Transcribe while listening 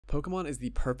Pokemon is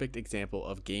the perfect example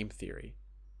of game theory.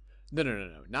 No,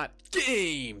 not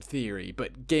game theory,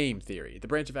 but game theory, the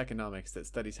branch of economics that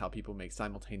studies how people make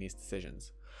simultaneous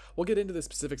decisions. We'll get into the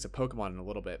specifics of Pokemon in a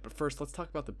little bit, but first let's talk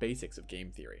about the basics of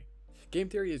game theory. Game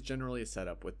theory is generally a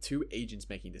setup with two agents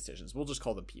making decisions, we'll just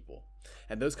call them people,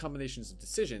 and those combinations of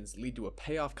decisions lead to a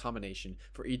payoff combination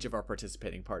for each of our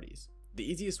participating parties. The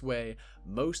easiest way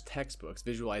most textbooks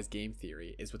visualize game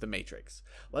theory is with a matrix.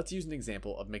 Let's use an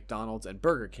example of McDonald's and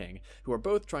Burger King, who are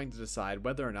both trying to decide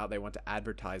whether or not they want to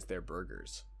advertise their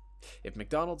burgers. If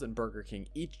McDonald's and Burger King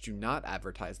each do not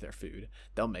advertise their food,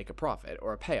 they'll make a profit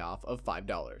or a payoff of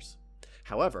 $5.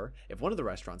 However, if one of the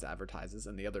restaurants advertises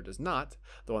and the other does not,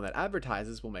 the one that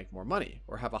advertises will make more money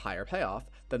or have a higher payoff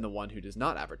than the one who does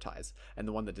not advertise, and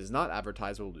the one that does not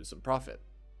advertise will lose some profit.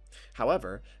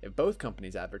 However, if both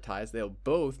companies advertise, they'll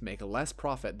both make less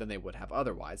profit than they would have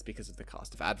otherwise because of the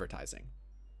cost of advertising.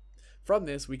 From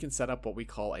this, we can set up what we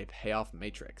call a payoff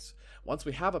matrix. Once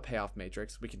we have a payoff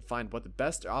matrix, we can find what the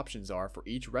best options are for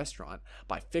each restaurant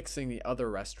by fixing the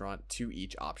other restaurant to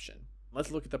each option.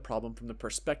 Let's look at the problem from the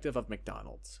perspective of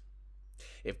McDonald's.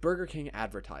 If Burger King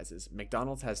advertises,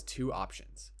 McDonald's has two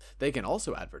options. They can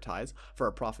also advertise for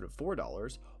a profit of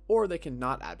 $4, or they can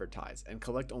not advertise and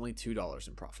collect only $2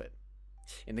 in profit.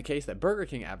 In the case that Burger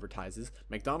King advertises,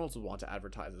 McDonald's will want to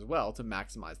advertise as well to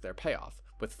maximize their payoff,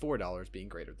 with $4 being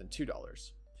greater than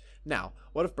 $2. Now,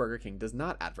 what if Burger King does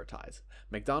not advertise?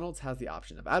 McDonald's has the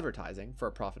option of advertising for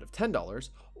a profit of $10,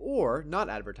 or not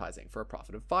advertising for a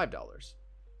profit of $5.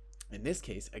 In this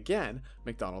case, again,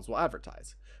 McDonald's will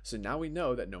advertise. So now we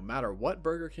know that no matter what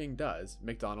Burger King does,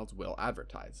 McDonald's will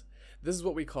advertise. This is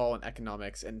what we call in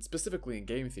economics, and specifically in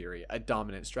game theory, a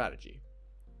dominant strategy.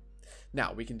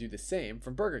 Now, we can do the same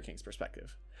from Burger King's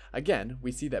perspective. Again,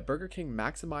 we see that Burger King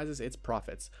maximizes its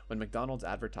profits when McDonald's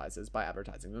advertises by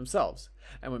advertising themselves.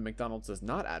 And when McDonald's does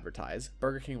not advertise,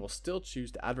 Burger King will still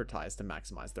choose to advertise to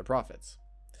maximize their profits.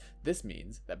 This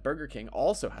means that Burger King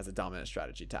also has a dominant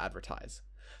strategy to advertise.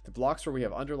 The blocks where we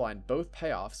have underlined both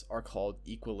payoffs are called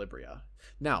equilibria.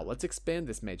 Now, let's expand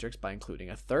this matrix by including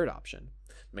a third option.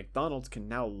 McDonald's can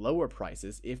now lower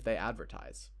prices if they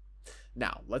advertise.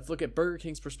 Now, let's look at Burger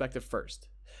King's perspective first.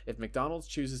 If McDonald's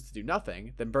chooses to do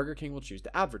nothing, then Burger King will choose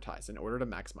to advertise in order to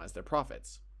maximize their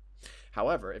profits.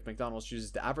 However, if McDonald's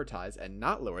chooses to advertise and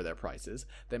not lower their prices,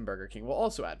 then Burger King will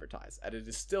also advertise, and it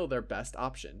is still their best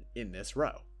option in this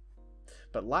row.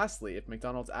 But lastly, if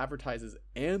McDonald's advertises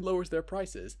and lowers their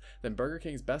prices, then Burger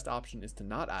King's best option is to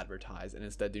not advertise and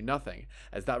instead do nothing,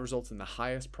 as that results in the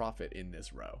highest profit in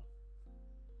this row.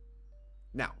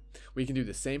 Now, we can do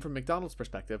the same from McDonald's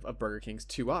perspective of Burger King's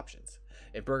two options.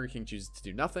 If Burger King chooses to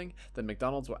do nothing, then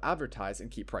McDonald's will advertise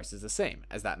and keep prices the same,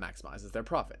 as that maximizes their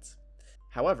profits.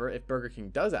 However, if Burger King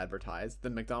does advertise,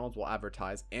 then McDonald's will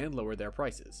advertise and lower their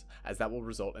prices, as that will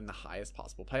result in the highest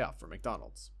possible payoff for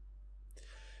McDonald's.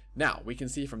 Now, we can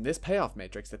see from this payoff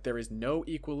matrix that there is no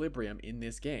equilibrium in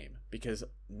this game, because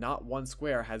not one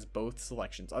square has both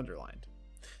selections underlined.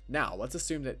 Now, let's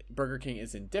assume that Burger King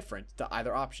is indifferent to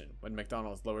either option when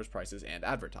McDonald's lowers prices and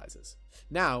advertises.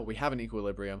 Now, we have an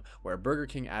equilibrium where Burger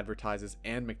King advertises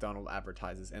and McDonald's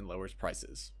advertises and lowers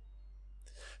prices.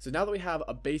 So now that we have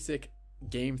a basic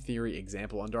game theory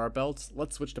example under our belts,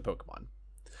 let's switch to Pokemon.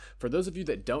 For those of you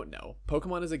that don't know,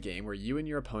 Pokemon is a game where you and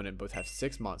your opponent both have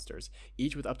 6 monsters,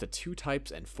 each with up to 2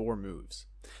 types and 4 moves.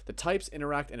 The types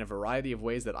interact in a variety of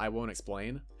ways that I won't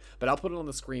explain, but I'll put it on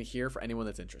the screen here for anyone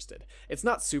that's interested. It's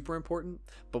not super important,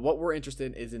 but what we're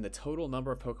interested in is in the total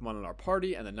number of Pokemon in our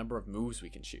party and the number of moves we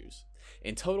can choose.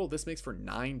 In total, this makes for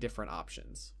 9 different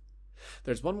options.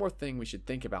 There's one more thing we should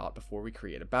think about before we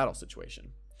create a battle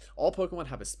situation. All Pokemon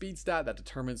have a speed stat that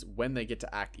determines when they get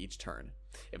to act each turn.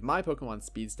 If my Pokemon's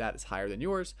speed stat is higher than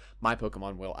yours, my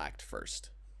Pokemon will act first.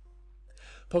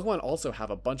 Pokemon also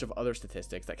have a bunch of other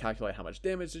statistics that calculate how much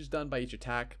damage is done by each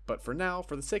attack, but for now,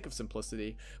 for the sake of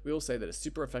simplicity, we will say that a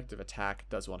super effective attack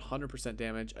does 100%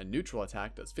 damage, a neutral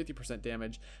attack does 50%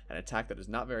 damage, an attack that is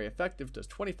not very effective does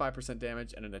 25%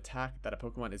 damage, and an attack that a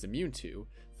Pokemon is immune to,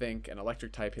 think an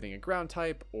electric type hitting a ground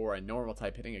type, or a normal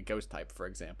type hitting a ghost type, for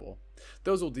example,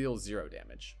 those will deal 0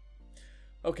 damage.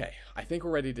 Okay, I think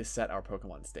we're ready to set our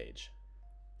Pokemon stage.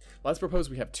 Let's propose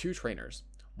we have 2 trainers.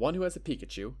 One who has a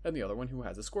Pikachu, and the other one who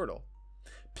has a Squirtle.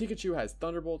 Pikachu has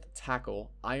Thunderbolt,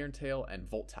 Tackle, Iron Tail, and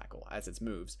Volt Tackle as its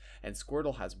moves, and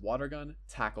Squirtle has Water Gun,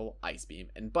 Tackle, Ice Beam,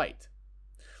 and Bite.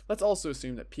 Let's also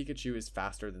assume that Pikachu is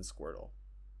faster than Squirtle.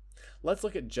 Let's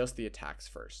look at just the attacks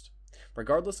first.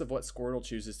 Regardless of what Squirtle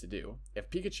chooses to do, if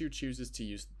Pikachu chooses to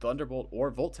use Thunderbolt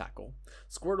or Volt Tackle,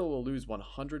 Squirtle will lose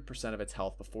 100% of its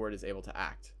health before it is able to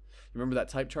act. You remember that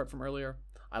type chart from earlier?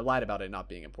 I lied about it not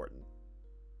being important.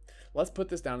 Let's put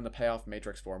this down in the payoff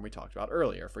matrix form we talked about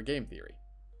earlier for game theory.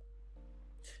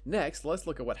 Next, let's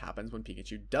look at what happens when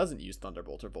Pikachu doesn't use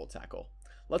Thunderbolt or Volt Tackle.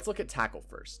 Let's look at Tackle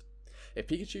first. If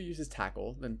Pikachu uses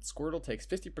Tackle, then Squirtle takes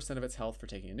 50% of its health for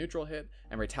taking a neutral hit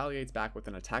and retaliates back with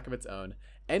an attack of its own,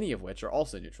 any of which are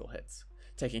also neutral hits,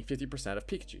 taking 50% of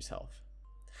Pikachu's health.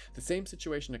 The same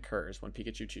situation occurs when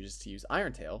Pikachu chooses to use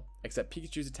Iron Tail, except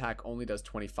Pikachu's attack only does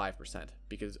 25%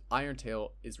 because Iron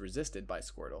Tail is resisted by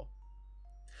Squirtle.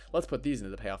 Let's put these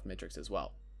into the payoff matrix as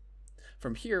well.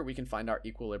 From here, we can find our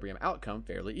equilibrium outcome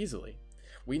fairly easily.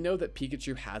 We know that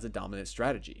Pikachu has a dominant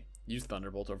strategy. Use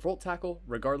Thunderbolt or Volt Tackle,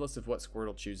 regardless of what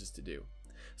Squirtle chooses to do.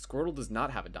 Squirtle does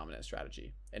not have a dominant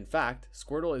strategy. In fact,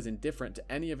 Squirtle is indifferent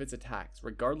to any of its attacks,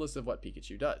 regardless of what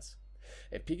Pikachu does.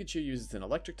 If Pikachu uses an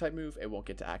electric type move, it won't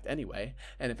get to act anyway,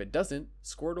 and if it doesn't,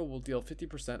 Squirtle will deal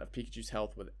 50% of Pikachu's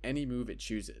health with any move it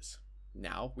chooses.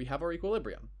 Now, we have our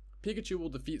equilibrium. Pikachu will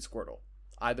defeat Squirtle,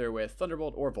 either with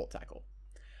Thunderbolt or Volt Tackle.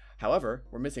 However,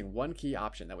 we're missing one key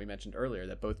option that we mentioned earlier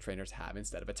that both trainers have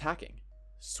instead of attacking: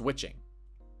 switching.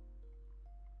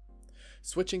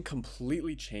 Switching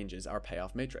completely changes our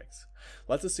payoff matrix.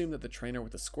 Let's assume that the trainer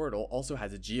with the Squirtle also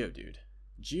has a Geodude.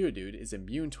 Geodude is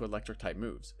immune to electric type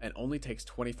moves and only takes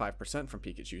 25% from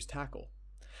Pikachu's tackle.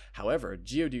 However,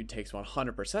 Geodude takes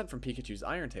 100% from Pikachu's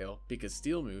Iron Tail because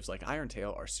steel moves like Iron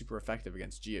Tail are super effective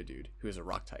against Geodude, who is a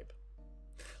rock type.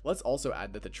 Let's also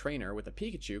add that the trainer with a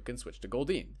Pikachu can switch to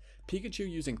Goldeen. Pikachu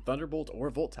using Thunderbolt or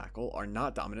Volt Tackle are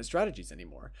not dominant strategies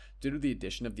anymore, due to the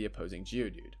addition of the opposing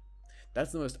Geodude.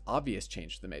 That's the most obvious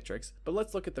change to the matrix, but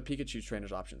let's look at the Pikachu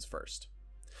trainer's options first.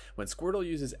 When Squirtle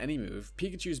uses any move,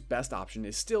 Pikachu's best option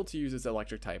is still to use its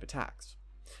electric type attacks.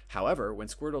 However, when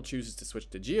Squirtle chooses to switch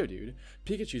to Geodude,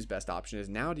 Pikachu's best option is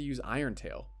now to use Iron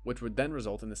Tail, which would then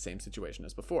result in the same situation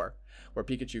as before, where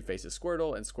Pikachu faces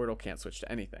Squirtle and Squirtle can't switch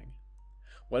to anything.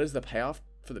 What is the payoff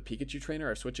for the Pikachu trainer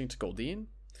of switching to Goldeen?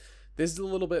 This is a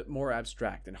little bit more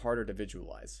abstract and harder to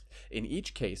visualize. In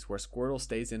each case where Squirtle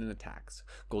stays in and attacks,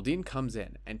 Goldeen comes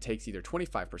in and takes either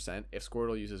 25% if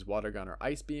Squirtle uses Water Gun or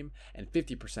Ice Beam, and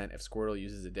 50% if Squirtle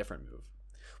uses a different move.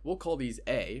 We'll call these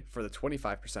A for the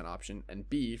 25% option and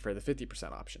B for the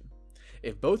 50% option.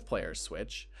 If both players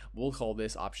switch, we'll call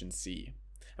this option C.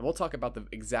 And we'll talk about the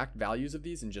exact values of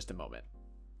these in just a moment.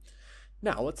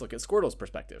 Now let's look at Squirtle's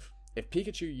perspective. If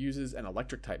Pikachu uses an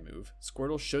electric type move,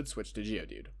 Squirtle should switch to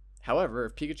Geodude. However,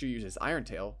 if Pikachu uses Iron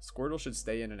Tail, Squirtle should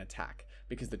stay in an attack,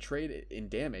 because the trade in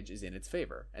damage is in its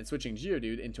favor, and switching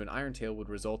Geodude into an Iron Tail would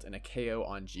result in a KO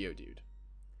on Geodude.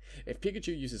 If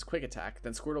Pikachu uses Quick Attack,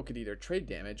 then Squirtle could either trade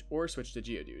damage or switch to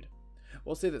Geodude.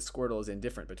 We'll say that Squirtle is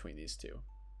indifferent between these two.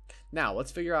 Now,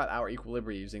 let's figure out our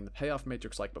equilibrium using the payoff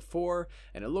matrix like before,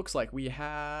 and it looks like we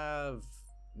have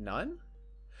none?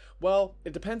 Well,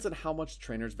 it depends on how much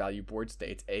trainers value board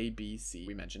states A, B, C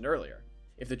we mentioned earlier.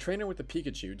 If the trainer with the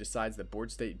Pikachu decides that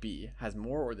board state B has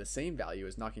more or the same value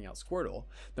as knocking out Squirtle,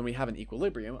 then we have an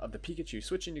equilibrium of the Pikachu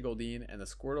switching to Goldeen and the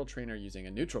Squirtle trainer using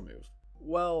a neutral move.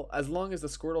 Well, as long as the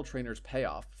Squirtle trainer's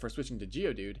payoff for switching to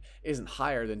Geodude isn't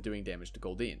higher than doing damage to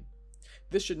Goldeen.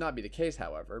 This should not be the case,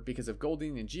 however, because if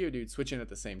Goldeen and Geodude switch in at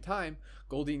the same time,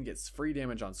 Goldeen gets free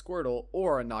damage on Squirtle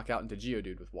or a knockout into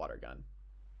Geodude with Water Gun.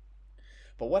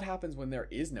 But what happens when there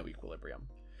is no equilibrium?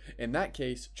 In that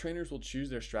case, trainers will choose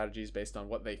their strategies based on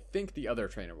what they think the other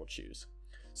trainer will choose.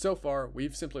 So far,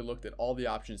 we've simply looked at all the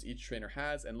options each trainer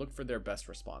has and looked for their best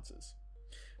responses.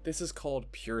 This is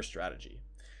called pure strategy.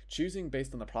 Choosing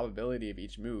based on the probability of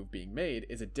each move being made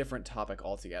is a different topic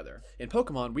altogether. In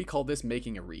Pokemon, we call this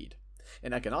making a read.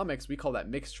 In economics, we call that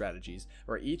mixed strategies,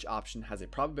 where each option has a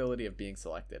probability of being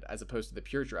selected, as opposed to the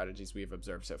pure strategies we have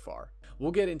observed so far.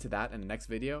 We'll get into that in the next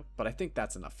video, but I think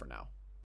that's enough for now.